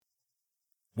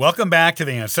Welcome back to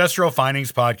the Ancestral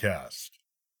Findings Podcast.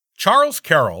 Charles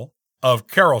Carroll of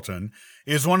Carrollton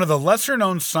is one of the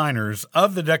lesser-known signers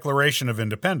of the Declaration of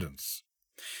Independence.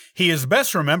 He is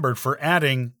best remembered for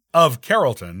adding "of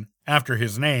Carrollton" after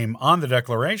his name on the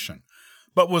Declaration,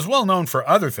 but was well known for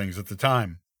other things at the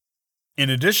time. In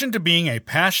addition to being a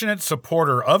passionate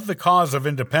supporter of the cause of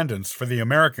independence for the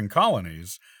American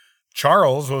colonies,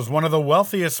 Charles was one of the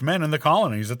wealthiest men in the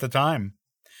colonies at the time.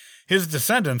 His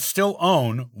descendants still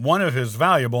own one of his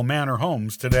valuable manor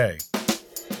homes today.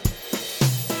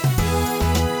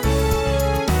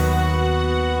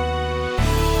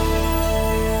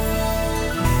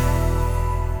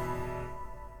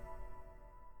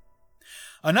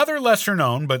 Another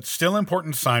lesser-known but still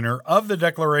important signer of the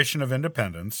Declaration of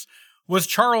Independence was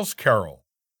Charles Carroll.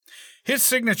 His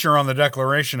signature on the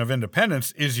Declaration of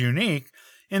Independence is unique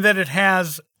in that it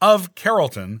has "of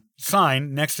Carrollton"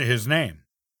 signed next to his name.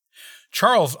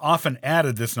 Charles often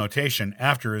added this notation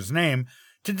after his name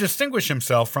to distinguish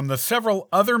himself from the several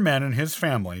other men in his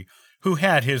family who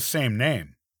had his same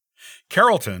name.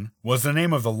 Carrollton was the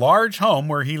name of the large home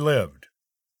where he lived.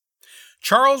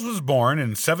 Charles was born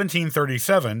in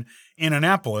 1737 in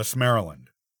Annapolis, Maryland.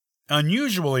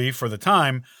 Unusually for the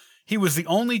time, he was the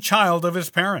only child of his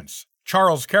parents,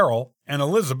 Charles Carroll and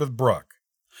Elizabeth Brooke.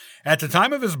 At the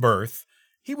time of his birth,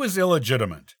 he was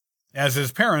illegitimate, as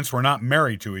his parents were not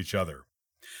married to each other.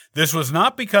 This was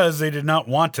not because they did not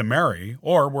want to marry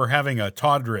or were having a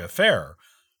tawdry affair.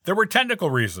 There were technical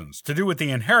reasons to do with the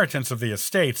inheritance of the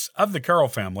estates of the Carroll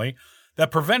family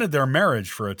that prevented their marriage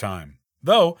for a time,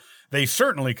 though they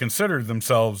certainly considered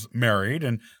themselves married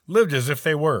and lived as if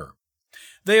they were.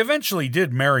 They eventually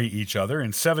did marry each other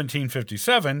in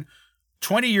 1757,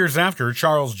 20 years after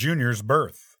Charles Jr.'s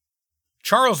birth.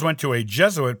 Charles went to a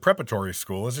Jesuit preparatory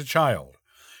school as a child.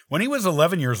 When he was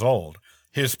 11 years old,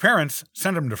 his parents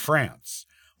sent him to France,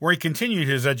 where he continued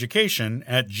his education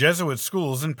at Jesuit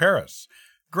schools in Paris,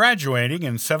 graduating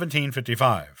in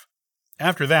 1755.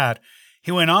 After that,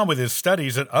 he went on with his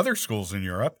studies at other schools in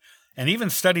Europe and even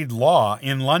studied law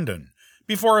in London,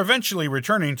 before eventually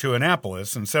returning to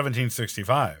Annapolis in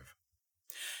 1765.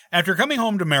 After coming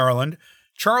home to Maryland,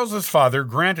 Charles's father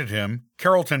granted him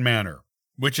Carrollton Manor,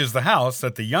 which is the house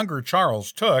that the younger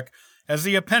Charles took as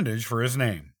the appendage for his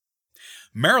name.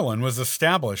 Maryland was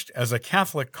established as a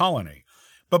Catholic colony,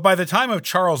 but by the time of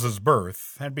Charles's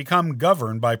birth had become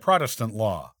governed by Protestant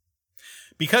law.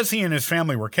 Because he and his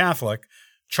family were Catholic,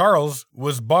 Charles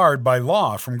was barred by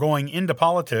law from going into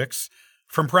politics,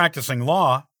 from practicing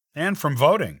law, and from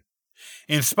voting.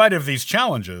 In spite of these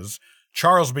challenges,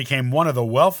 Charles became one of the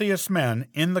wealthiest men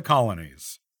in the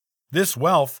colonies. This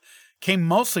wealth came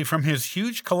mostly from his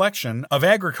huge collection of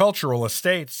agricultural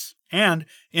estates and,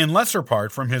 in lesser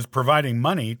part, from his providing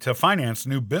money to finance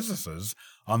new businesses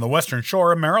on the western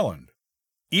shore of Maryland.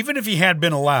 Even if he had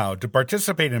been allowed to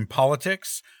participate in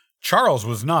politics, Charles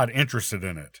was not interested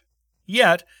in it.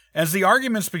 Yet, as the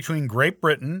arguments between Great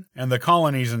Britain and the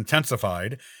colonies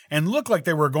intensified and looked like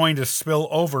they were going to spill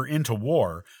over into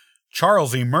war,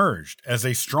 Charles emerged as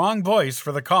a strong voice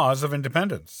for the cause of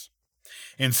independence.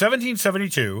 In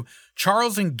 1772,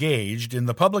 Charles engaged in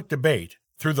the public debate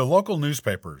through the local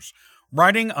newspapers,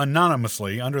 writing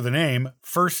anonymously under the name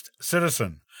First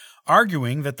Citizen,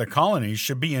 arguing that the colonies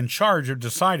should be in charge of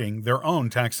deciding their own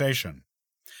taxation.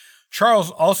 Charles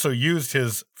also used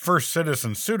his First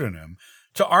Citizen pseudonym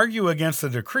to argue against the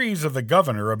decrees of the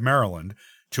governor of Maryland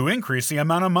to increase the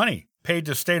amount of money paid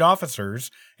to state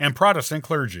officers and Protestant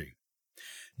clergy.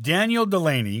 Daniel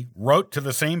Delaney wrote to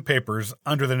the same papers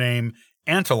under the name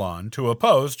Antillon to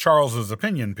oppose Charles's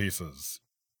opinion pieces.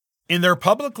 In their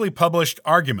publicly published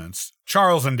arguments,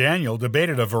 Charles and Daniel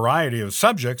debated a variety of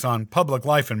subjects on public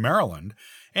life in Maryland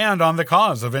and on the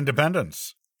cause of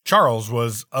independence. Charles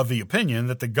was of the opinion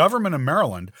that the government of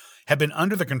Maryland had been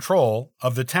under the control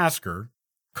of the Tasker,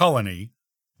 Culleney,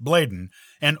 Bladen,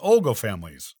 and Ogle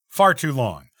families far too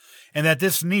long, and that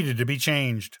this needed to be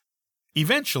changed.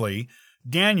 Eventually,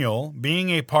 Daniel, being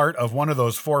a part of one of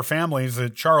those four families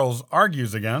that Charles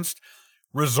argues against,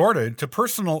 resorted to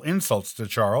personal insults to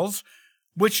Charles,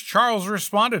 which Charles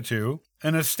responded to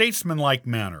in a statesmanlike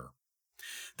manner.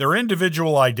 Their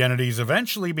individual identities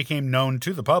eventually became known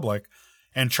to the public,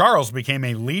 and Charles became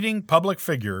a leading public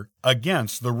figure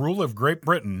against the rule of Great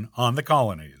Britain on the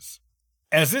colonies.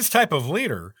 As this type of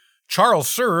leader, Charles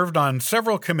served on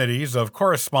several committees of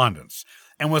correspondence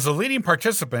and was a leading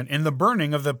participant in the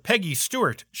burning of the Peggy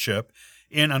Stewart ship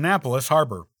in Annapolis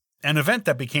Harbor, an event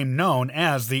that became known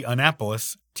as the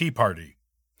Annapolis Tea Party.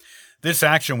 This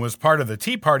action was part of the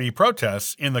Tea Party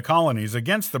protests in the colonies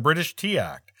against the British Tea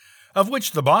Act, of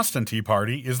which the Boston Tea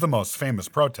Party is the most famous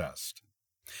protest.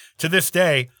 To this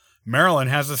day, Maryland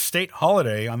has a state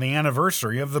holiday on the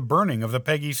anniversary of the burning of the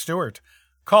Peggy Stewart,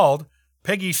 called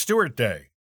Peggy Stewart Day.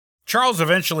 Charles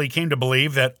eventually came to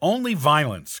believe that only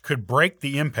violence could break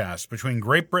the impasse between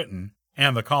Great Britain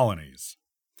and the colonies.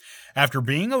 After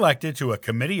being elected to a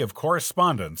committee of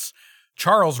correspondence,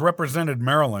 Charles represented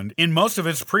Maryland in most of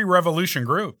its pre-revolution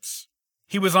groups.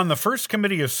 He was on the first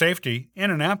Committee of Safety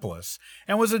in Annapolis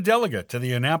and was a delegate to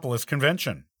the Annapolis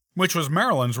Convention, which was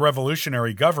Maryland's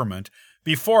revolutionary government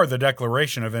before the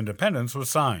Declaration of Independence was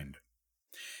signed.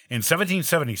 In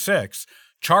 1776,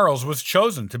 Charles was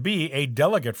chosen to be a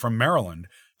delegate from Maryland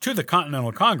to the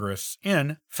Continental Congress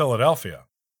in Philadelphia.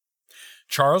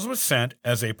 Charles was sent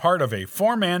as a part of a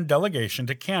four-man delegation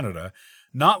to Canada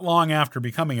not long after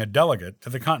becoming a delegate to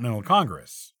the Continental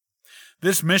Congress.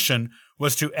 This mission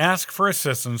was to ask for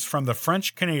assistance from the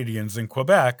French Canadians in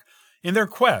Quebec in their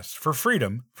quest for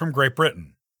freedom from Great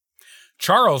Britain.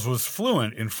 Charles was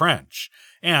fluent in French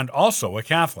and also a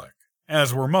Catholic,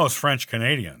 as were most French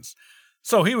Canadians,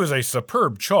 so he was a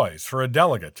superb choice for a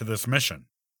delegate to this mission.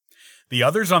 The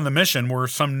others on the mission were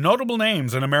some notable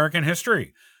names in American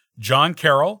history: John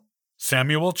Carroll,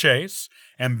 Samuel Chase,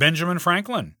 and Benjamin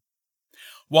Franklin.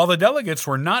 While the delegates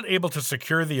were not able to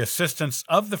secure the assistance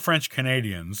of the French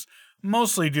Canadians,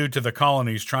 mostly due to the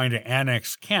colonies trying to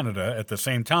annex Canada at the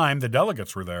same time the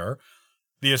delegates were there,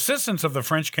 the assistance of the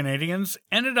French Canadians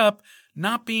ended up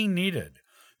not being needed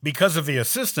because of the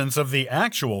assistance of the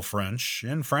actual French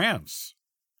in France.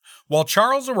 While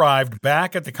Charles arrived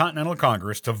back at the Continental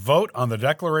Congress to vote on the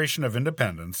Declaration of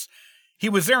Independence, he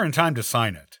was there in time to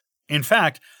sign it. In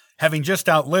fact, having just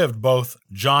outlived both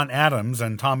John Adams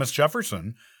and Thomas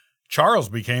Jefferson, Charles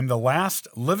became the last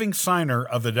living signer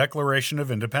of the Declaration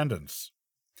of Independence.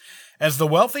 As the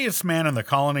wealthiest man in the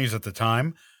colonies at the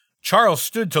time, Charles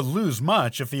stood to lose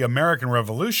much if the American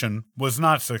Revolution was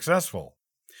not successful.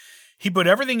 He put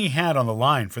everything he had on the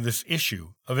line for this issue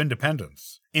of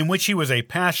independence, in which he was a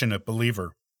passionate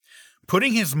believer.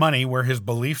 Putting his money where his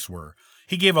beliefs were,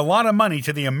 he gave a lot of money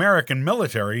to the American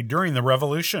military during the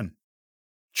Revolution.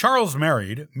 Charles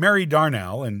married Mary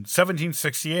Darnall in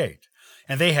 1768,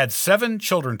 and they had 7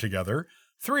 children together,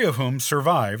 3 of whom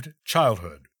survived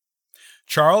childhood.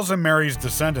 Charles and Mary's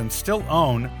descendants still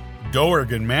own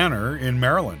Doergen Manor in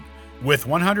Maryland, with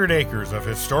 100 acres of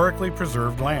historically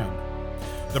preserved land.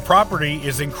 The property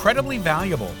is incredibly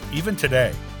valuable even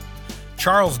today.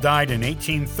 Charles died in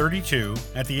 1832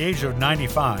 at the age of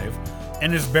 95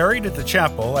 and is buried at the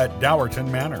chapel at Dowerton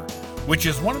Manor, which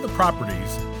is one of the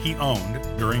properties he owned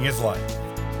during his life.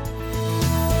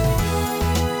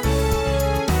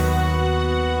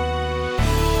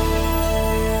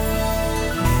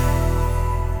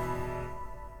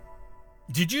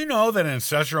 Did you know that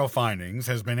Ancestral Findings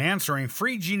has been answering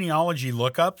free genealogy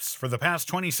lookups for the past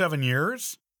 27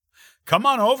 years? Come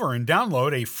on over and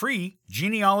download a free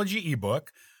genealogy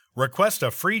ebook, request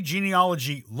a free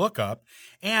genealogy lookup,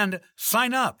 and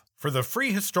sign up for the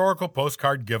free historical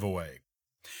postcard giveaway.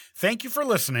 Thank you for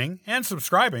listening and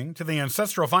subscribing to the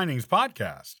Ancestral Findings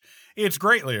podcast. It's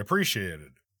greatly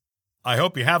appreciated. I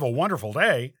hope you have a wonderful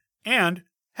day and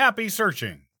happy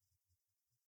searching.